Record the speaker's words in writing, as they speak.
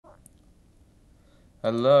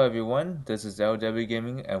Hello everyone, this is LW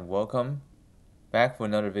Gaming and welcome back for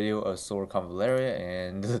another video of Sword Convallaria,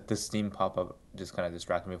 and the Steam pop-up just kind of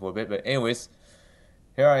distracted me for a bit, but anyways,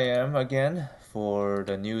 here I am again for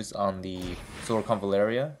the news on the Sword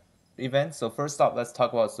Convallaria event. So first up, let's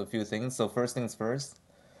talk about a few things. So first things first,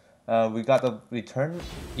 we got the return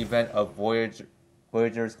event of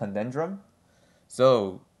Voyager's Conundrum.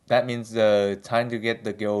 So that means the time to get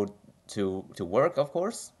the guild to work, of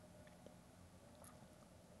course.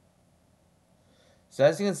 So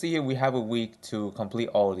as you can see here, we have a week to complete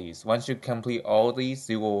all these. Once you complete all these,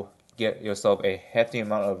 you will get yourself a hefty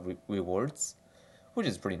amount of rewards, which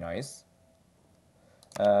is pretty nice.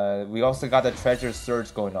 We also got the treasure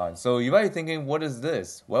search going on. So you might be thinking, what is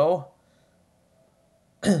this? Well,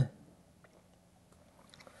 in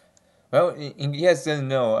yes and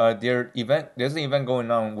no. There's an event going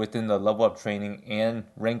on within the level up training and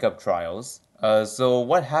rank up trials. So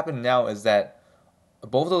what happened now is that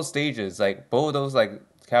both those stages, like both those like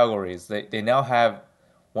categories, they now have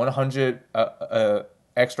 100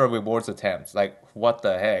 extra rewards attempts. Like what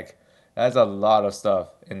the heck? That's a lot of stuff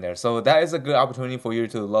in there. So that is a good opportunity for you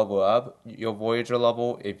to level up your Voyager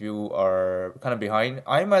level if you are kind of behind.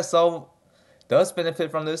 I myself does benefit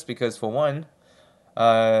from this because for one,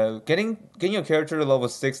 getting your character to level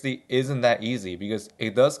 60 isn't that easy because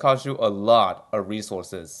it does cost you a lot of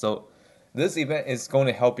resources. So this event is going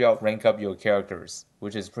to help you out rank up your characters,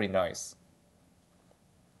 which is pretty nice.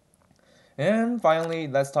 And finally,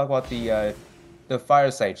 let's talk about the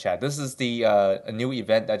fireside chat. This is the a new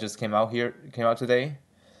event that just came out today,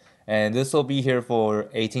 and this will be here for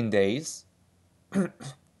 18 days. So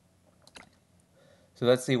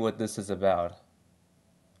let's see what this is about.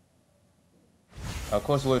 Of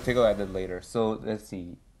course, we'll take a look at it later. So let's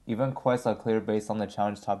see. Event quests are clear based on the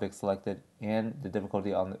challenge topic selected and the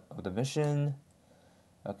difficulty of the mission.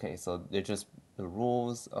 Okay, so they're just the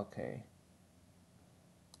rules. Okay.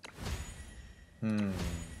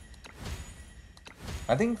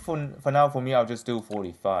 I think for now, for me, I'll just do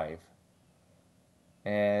 45.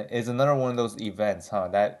 And it's another one of those events, huh?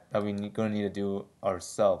 That we're gonna need to do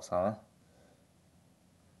ourselves, huh?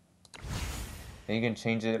 And you can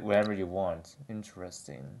change it whenever you want.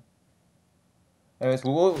 Interesting. Anyways,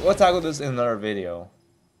 we'll tackle this in another video.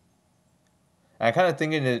 And I kind of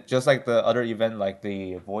thinking it just like the other event, like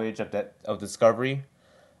the Voyage of Discovery.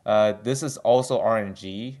 This is also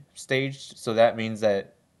RNG staged, so that means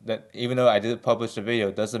that even though I did publish the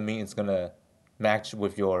video, doesn't mean it's gonna match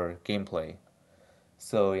with your gameplay.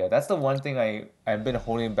 So yeah, that's the one thing I've been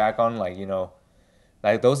holding back on.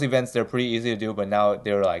 Like those events, they're pretty easy to do, but now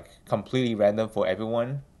they're like completely random for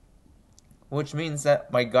everyone, which means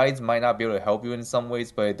that my guides might not be able to help you in some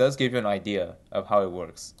ways, but it does give you an idea of how it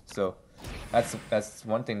works. So that's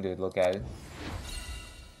one thing to look at.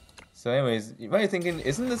 So anyways, you might be thinking,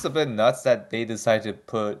 isn't this a bit nuts that they decided to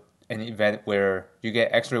put an event where you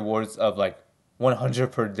get extra rewards of like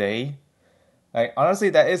 100 per day? Like honestly,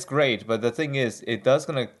 that is great, but the thing is, it does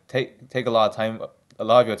gonna take a lot of time, a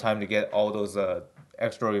lot of your time to get all those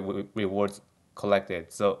extra rewards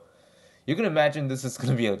collected. So you can imagine this is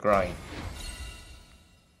gonna be a grind.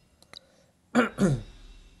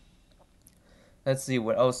 Let's see,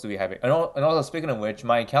 what else do we have here? And also, speaking of which,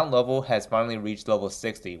 my account level has finally reached level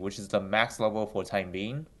 60, which is the max level for time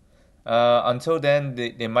being. Until then,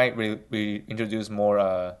 they might reintroduce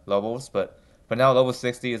more levels, but for now, level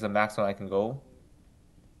 60 is the maximum I can go.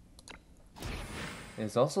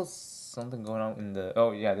 There's also something going on in the...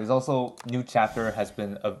 Oh yeah, there's also new chapter has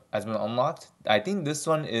been unlocked. I think this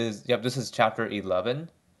one is... Yep, this is chapter 11.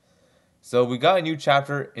 So we got a new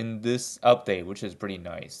chapter in this update, which is pretty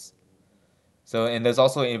nice. So, and there's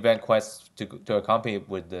also an event quest to accompany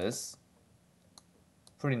with this.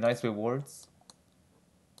 Pretty nice rewards.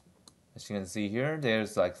 As you can see here,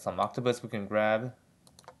 there's like some octopus we can grab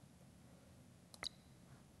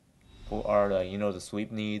for our, the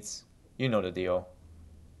sweep needs. You know the deal.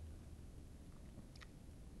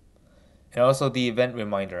 And also the event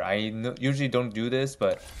reminder. I usually don't do this,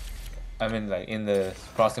 but I mean, like in the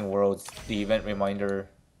Crossing Worlds, the event reminder.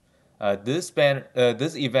 This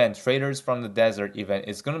event, Traders from the Desert event,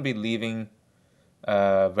 is going to be leaving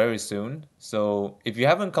very soon. So if you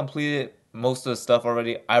haven't completed most of the stuff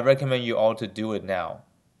already, I recommend you all to do it now,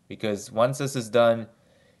 because once this is done,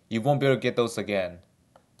 you won't be able to get those again.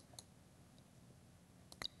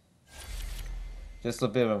 Just a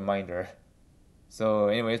bit of a reminder. So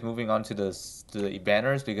anyways, moving on to the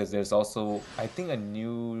banners, because there's also, I think, a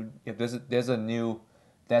new... Yeah, there's a new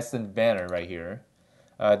Destined banner right here.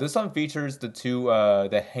 This one features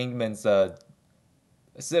the Hangman's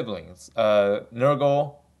siblings.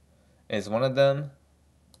 Nergal is one of them,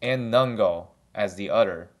 and Nungal as the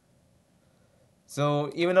other.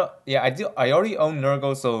 So even though yeah, I already own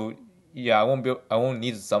Nergal, so yeah, I won't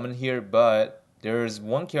need to summon here, but there's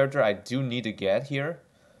one character I do need to get here,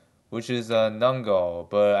 which is Nungal,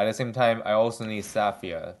 but at the same time I also need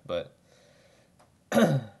Safia, but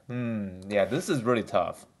yeah, this is really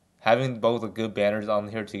tough. Having both the good banners on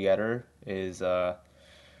here together is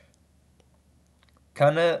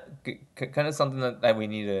kind of something that we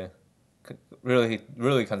need to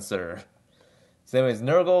really consider. So anyways,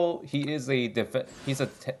 Nurgle, he's a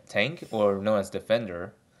tank or known as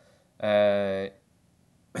defender. Uh,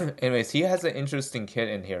 anyways, he has an interesting kit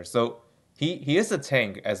in here. So he is a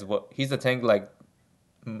tank as well. He's a tank like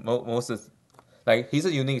most of, like he's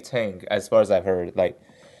a unique tank as far as I've heard. Like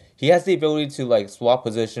he has the ability to like swap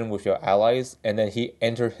position with your allies, and then he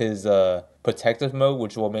enter his protective mode,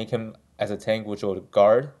 which will make him as a tank, which will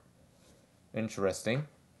guard. Interesting.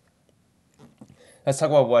 Let's talk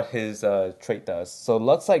about what his trait does. So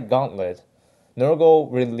looks like Gauntlet.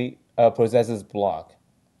 Nurgle really possesses block.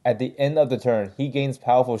 At the end of the turn, he gains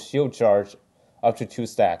powerful shield charge up to 2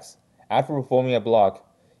 stacks. After performing a block,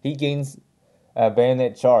 he gains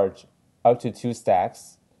bayonet charge up to 2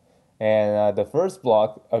 stacks. And the first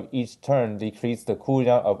block of each turn decreases the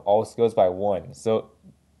cooldown of all skills by 1. So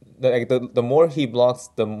the more he blocks,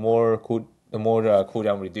 the more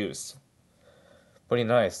cooldown reduced. Pretty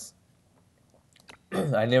nice.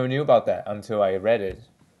 I never knew about that until I read it.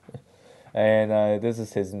 And this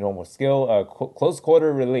is his normal skill, close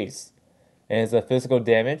quarter release. And it's a physical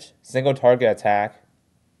damage, single target attack.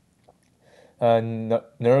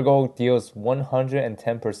 Nergal deals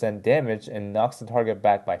 110% damage and knocks the target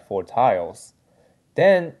back by 4 tiles.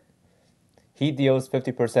 Then he deals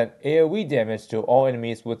 50% AoE damage to all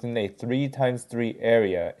enemies within a 3x3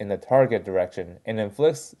 area in the target direction and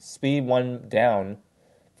inflicts speed 1 down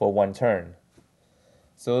for 1 turn.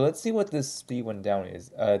 So let's see what this speed 1 down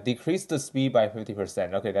is. Decrease the speed by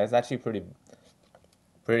 50%. Okay, that's actually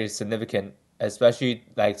pretty significant, especially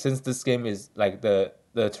like since this game is like the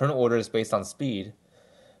turn order is based on speed.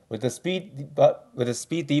 With the speed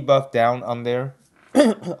debuff down on there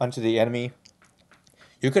onto the enemy,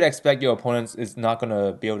 you could expect your opponents is not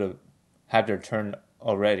gonna be able to have their turn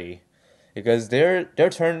already, because their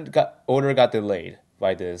turn order got delayed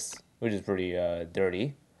by this, which is pretty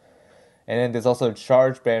dirty. And then there's also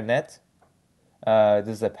Charge Bayonet. This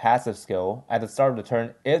is a passive skill. At the start of the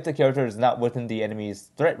turn, if the character is not within the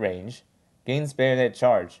enemy's threat range, gains Bayonet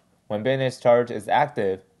Charge. When Bayonet Charge is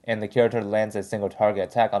active and the character lands a single target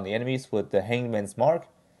attack on the enemies with the Hangman's Mark,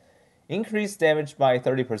 increase damage by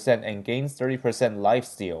 30% and gains 30%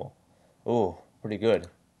 lifesteal. Ooh, pretty good.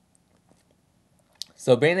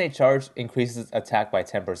 So Bayonet Charge increases attack by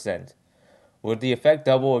 10%. With the effect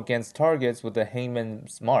double against targets with the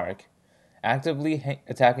Hangman's Mark, actively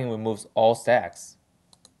attacking removes all stacks.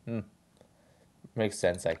 Makes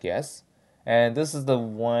sense, I guess. And this is the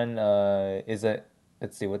one,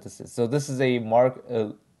 let's see what this is. So this is a Mark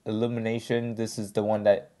Illumination. This is the one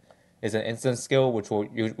that is an instant skill, which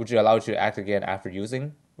allows you to act again after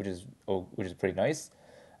using, which is pretty nice.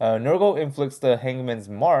 Nergal inflicts the Hangman's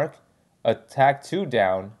Mark, attack 2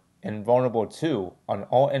 down, and vulnerable 2 on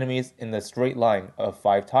all enemies in the straight line of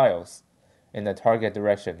 5 tiles in the target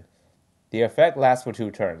direction. The effect lasts for 2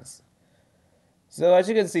 turns. So as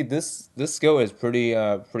you can see, this skill is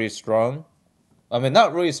pretty strong. I mean,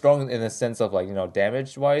 not really strong in the sense of like,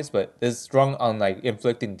 damage wise, but it's strong on like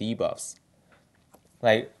inflicting debuffs.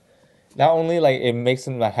 Like, not only like it makes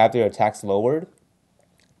them like have their attacks lowered,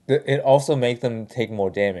 it also makes them take more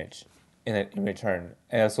damage in return,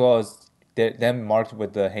 and as well as them marked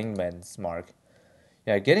with the Hangman's Mark.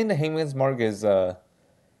 Yeah, getting the Hangman's Mark is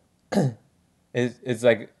it's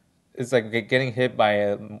like getting hit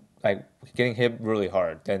by getting hit really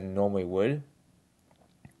hard than normally would.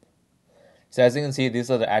 So as you can see,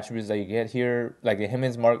 these are the attributes that you get here. Like the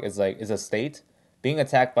Hangman's Mark is a state. Being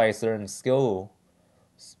attacked by a certain skill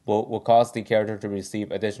will cause the character to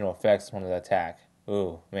receive additional effects from the attack.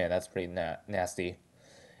 Ooh, man, that's pretty nasty.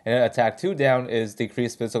 And then attack 2 down is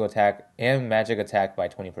decreased physical attack and magic attack by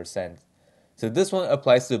 20%. So this one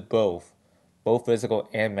applies to both physical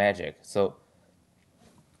and magic. So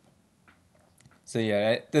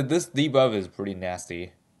yeah, this debuff is pretty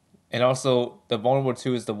nasty. And also, the vulnerable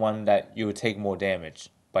 2 is the one that you would take more damage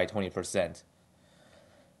by 20%.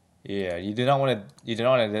 Yeah, you do not want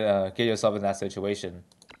to get yourself in that situation.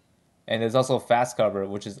 And there's also fast cover,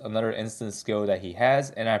 which is another instant skill that he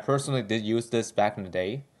has, and I personally did use this back in the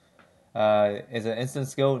day. It's an instant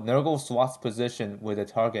skill. Nergal swaps position with a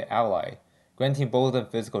target ally, granting both of them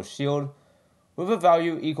physical shield with a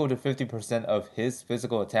value equal to 50% of his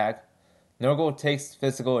physical attack. Nergal takes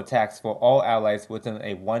physical attacks for all allies within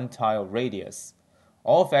a 1-tile radius.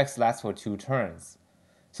 All effects last for 2 turns.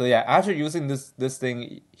 So yeah, after using this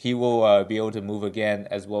thing, he will be able to move again,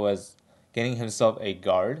 as well as getting himself a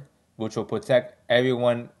guard, which will protect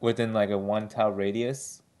everyone within like a 1-tile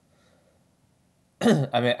radius.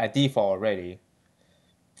 I mean, at default already.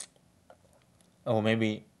 Oh,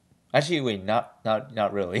 maybe. Actually, wait, not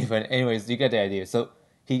really. But anyways, you get the idea. So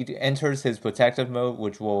he enters his protective mode,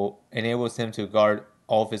 which will enables him to guard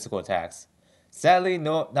all physical attacks. Sadly,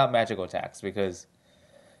 no, not magical attacks, because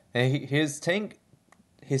his tank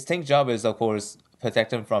job is, of course,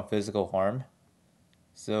 protect him from physical harm.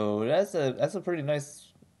 So that's a pretty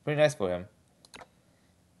nice for him.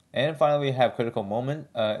 And finally, we have critical moment.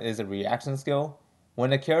 Is a reaction skill.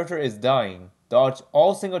 When a character is dying, dodge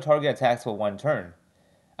all single target attacks for 1 turn.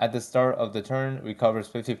 At the start of the turn, recovers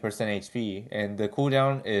 50% HP, and the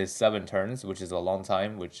cooldown is 7 turns, which is a long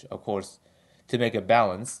time, which, of course, to make it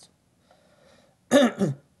balanced.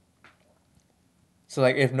 So,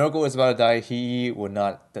 like, if Nergal is about to die, he would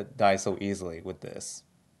not die so easily with this.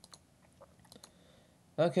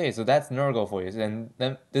 Okay, so that's Nergal for you, and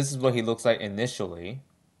then this is what he looks like initially.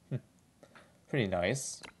 Pretty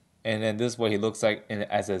nice. And then this is what he looks like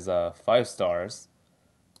as his 5 stars.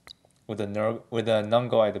 With a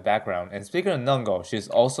Nungal at the background. And speaking of Nungal, she's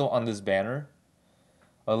also on this banner,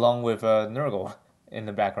 along with Nergal in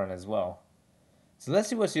the background as well. So let's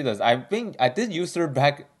see what she does. I did use her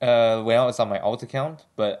back when I was on my alt account,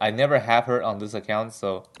 but I never have her on this account.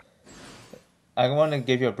 So I want to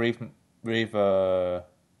give you a brief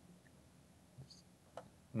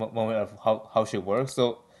moment of how she works.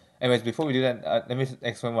 So, anyways, before we do that, let me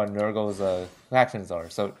explain what Nergal's factions are.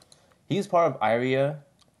 So he's part of Iria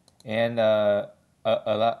and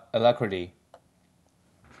Alacrity.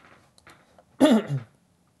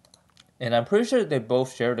 And I'm pretty sure they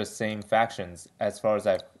both share the same factions, as far as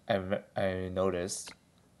I noticed.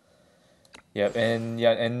 Yep, and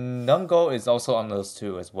Nungal is also on those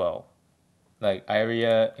two as well, like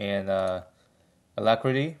Iria and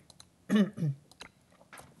Alacrity. The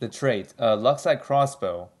trait, Luxite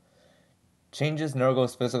Crossbow, changes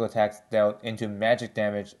Nergal's physical attacks dealt into magic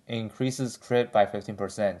damage, increases crit by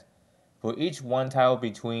 15%. For each 1 tile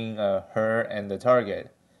between her and the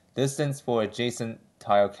target, distance for adjacent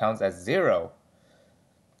tile counts as 0.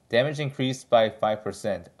 Damage increased by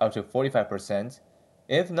 5%, up to 45%.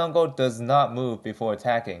 If Nungal does not move before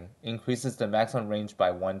attacking, increases the maximum range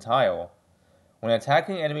by 1 tile. When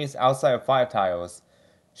attacking enemies outside of 5 tiles,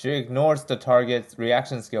 she ignores the target's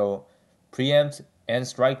reaction skill, preempt, and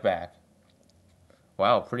strike back.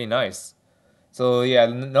 Wow, pretty nice. So yeah,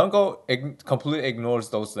 Nungal completely ignores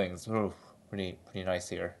those things. Ooh, pretty nice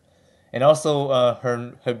here. And also,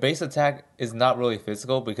 her base attack is not really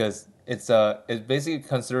physical, because it's basically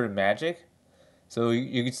considered magic. So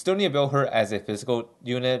you still need to build her as a physical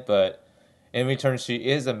unit, but in return she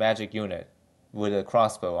is a magic unit with a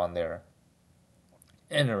crossbow on there.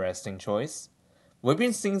 Interesting choice. We've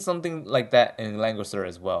been seeing something like that in Languisher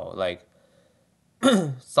as well, like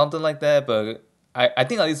something like that, but I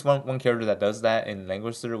think at least one character that does that in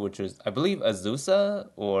Languisher, which is, I believe, Azusa,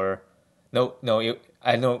 or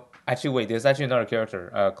I know, actually wait, there's actually another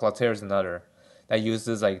character, Clotaire is another, that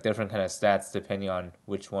uses like different kind of stats depending on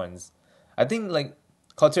which ones. I think like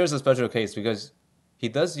Clotaire is a special case because he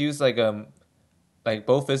does use like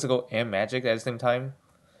both physical and magic at the same time,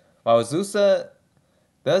 while Azusa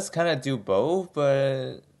does kind of do both,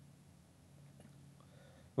 but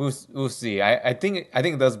we'll see. I think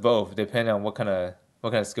it does both, depending on what kind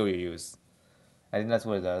of skill you use. I think that's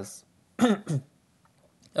what it does.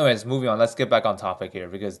 Anyways, moving on. Let's get back on topic here,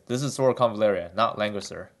 because this is Sword Convallaria, not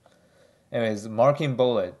Languisher. Anyways, Marking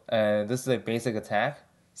Bullet. This is a basic attack.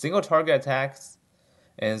 Single target attacks,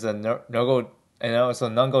 and it's a Nungal, and also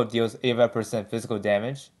Nungal deals 85% physical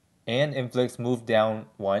damage and inflicts move down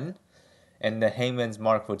 1, and the Hangman's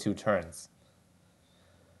Mark for 2 turns.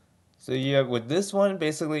 So yeah, with this one,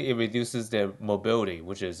 basically it reduces their mobility,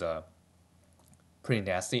 which is pretty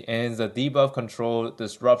nasty, and the debuff control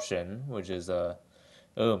disruption, which is oh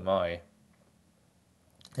my,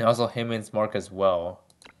 and also Hangman's Mark as well.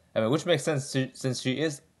 I mean, which makes sense since she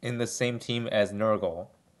is in the same team as Nergal.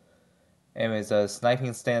 Anyways,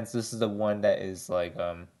 sniping stance. This is the one that is like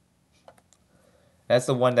that's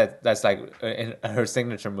the one that's like in her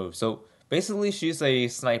signature move. So basically, she's a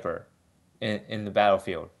sniper in the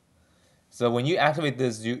battlefield. So when you activate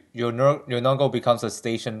this, your Nungal becomes a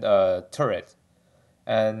stationed turret,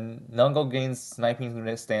 and Nungal gains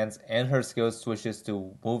sniping stance, and her skill switches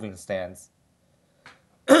to moving stance.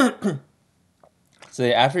 So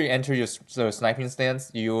after you enter your sniping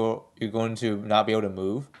stance, you're going to not be able to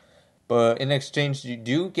move, but in exchange you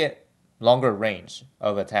do get longer range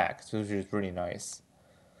of attacks, which is pretty nice.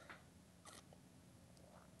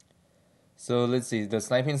 So let's see, the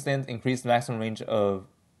sniping stance increased maximum range of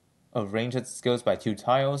ranged skills by 2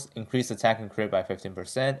 tiles, increased attack and crit by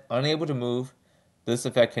 15%, unable to move. This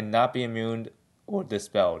effect cannot be immune or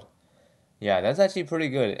dispelled. Yeah, that's actually pretty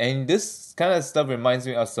good. And this kind of stuff reminds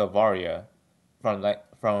me of Salvaria from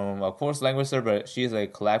of course Languisher, but she is a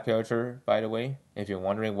collab character, by the way, if you're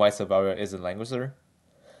wondering why Salvaria isn't Languisher.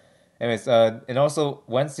 Anyways, and also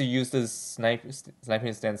once you use this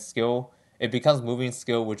sniping stance skill, it becomes moving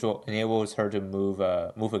skill, which will enable her to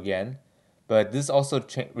move again. But this also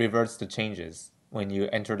reverts the changes when you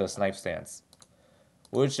enter the snipe stance,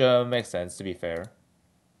 which makes sense, to be fair.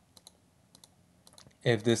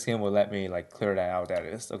 If this game will let me like clear that out, that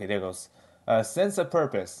is. Okay, there goes. Sense of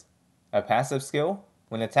Purpose, a passive skill.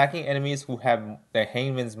 When attacking enemies who have the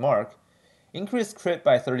Hangman's Mark, increase crit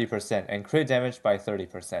by 30% and crit damage by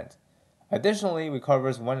 30%. Additionally,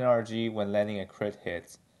 recovers 1 NRG when landing a crit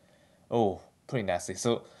hit. Oh, pretty nasty.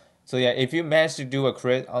 So yeah, if you manage to do a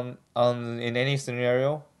crit on in any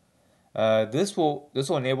scenario, this will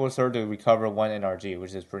enable her to recover 1 NRG,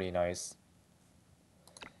 which is pretty nice.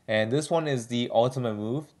 And this one is the ultimate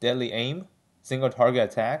move, Deadly Aim, single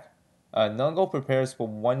target attack. Nungal prepares for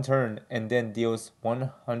 1 turn and then deals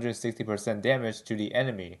 160% damage to the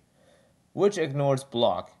enemy, which ignores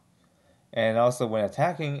block. And also when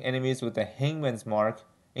attacking enemies with the Hangman's Mark,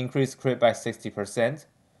 increase crit by 60%.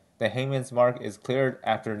 The Hangman's Mark is cleared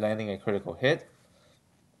after landing a critical hit.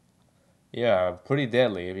 Yeah, pretty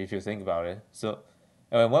deadly if you think about it. So,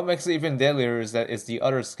 what makes it even deadlier is that it's the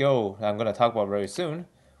other skill I'm going to talk about very soon,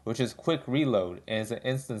 which is Quick Reload, and it's an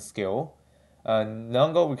instant skill.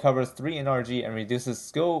 Nungal recovers 3 NRG and reduces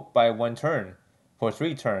skill by 1 turn for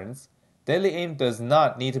 3 turns. Deadly Aim does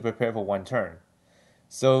not need to prepare for 1 turn.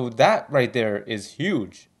 So that right there is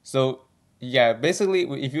huge. So yeah, basically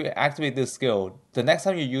if you activate this skill, the next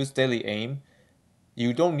time you use Deadly Aim,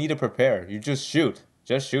 you don't need to prepare. You just shoot.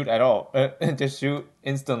 Just shoot at all. Just shoot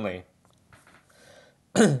instantly.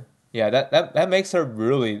 Yeah, that makes her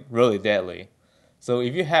really, really deadly. So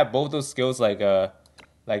if you have both those skills like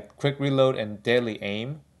Quick Reload and Deadly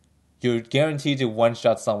Aim, you're guaranteed to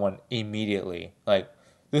one-shot someone immediately. Like,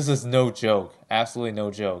 this is no joke. Absolutely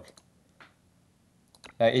no joke.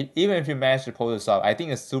 Even if you manage to pull this off, I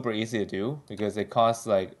think it's super easy to do because it costs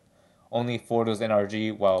like only 4 those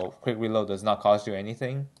NRG, while Quick Reload does not cost you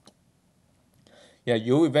anything. Yeah,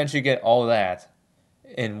 you'll eventually get all that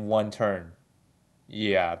in 1 turn.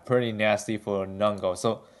 Yeah, pretty nasty for Nungal.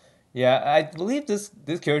 So, yeah, I believe this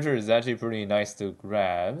character is actually pretty nice to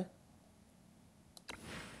grab.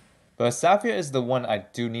 But Safia is the one I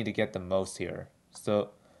do need to get the most here.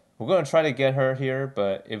 So, we're going to try to get her here,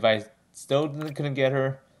 but if I still couldn't get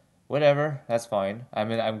her, whatever, that's fine. I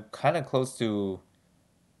mean, I'm kind of close to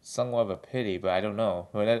somewhat of a pity, but I don't know.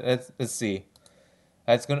 But let's see.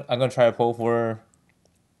 I'm gonna try to pull for her.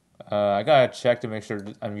 I gotta check to make sure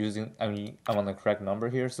I'm on the correct number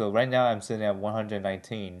here. So right now I'm sitting at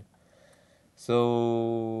 119.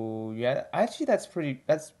 So yeah, actually that's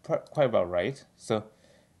quite about right. So,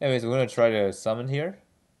 anyways, we're gonna try to summon here.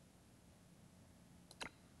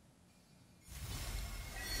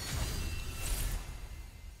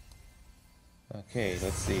 Okay,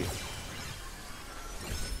 let's see.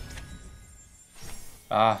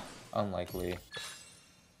 Ah, unlikely.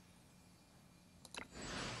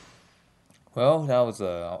 Well, that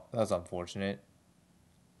was unfortunate.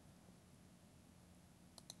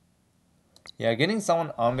 Yeah, getting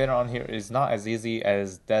someone on banner on here is not as easy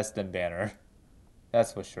as Destined banner.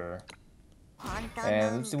 That's for sure.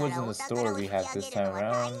 And let's see what's in the store we have this time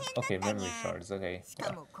around. Okay, memory shards. Okay,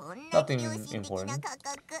 yeah. Nothing important.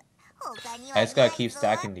 I just gotta keep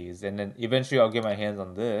stacking these, and then eventually I'll get my hands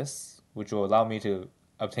on this, which will allow me to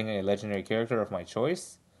obtain a legendary character of my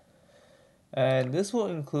choice. And this will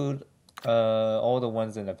include all the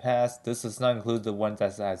ones in the past. This does not include the ones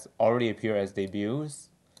that has already appeared as debuts,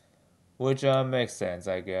 which makes sense,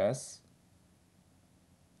 I guess.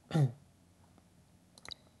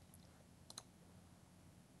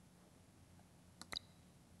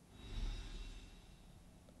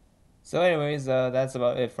 So anyways, that's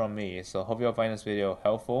about it from me. So hope you all find this video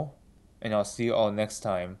helpful, and I'll see you all next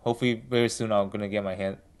time. Hopefully very soon I'm gonna get my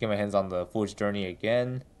hands on the Forge Journey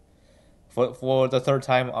again, for the 3rd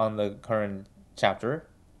time on the current chapter,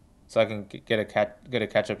 so I can get a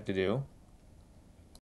catch up to do.